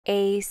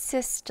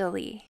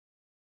asystole,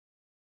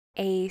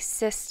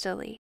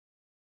 asystole,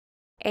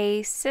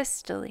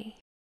 asystole.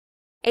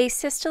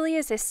 Asystole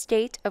is a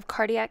state of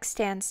cardiac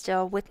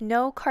standstill with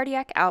no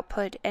cardiac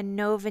output and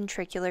no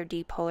ventricular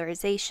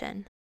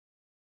depolarization.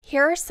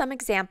 Here are some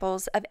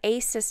examples of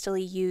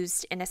asystole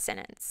used in a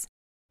sentence.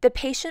 The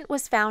patient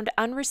was found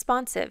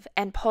unresponsive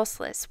and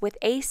pulseless with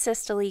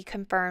asystole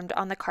confirmed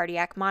on the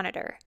cardiac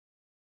monitor.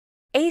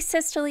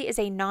 Asystole is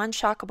a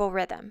non-shockable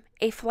rhythm,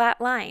 a flat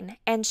line,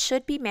 and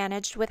should be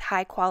managed with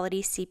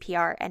high-quality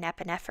CPR and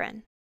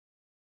epinephrine.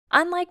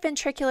 Unlike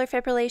ventricular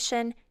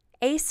fibrillation,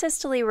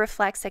 asystole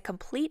reflects a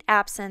complete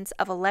absence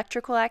of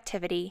electrical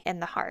activity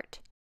in the heart.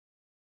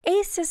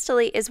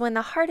 Asystole is when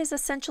the heart is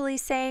essentially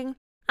saying,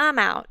 "I'm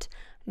out.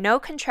 No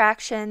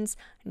contractions,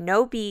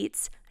 no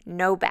beats,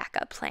 no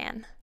backup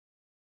plan."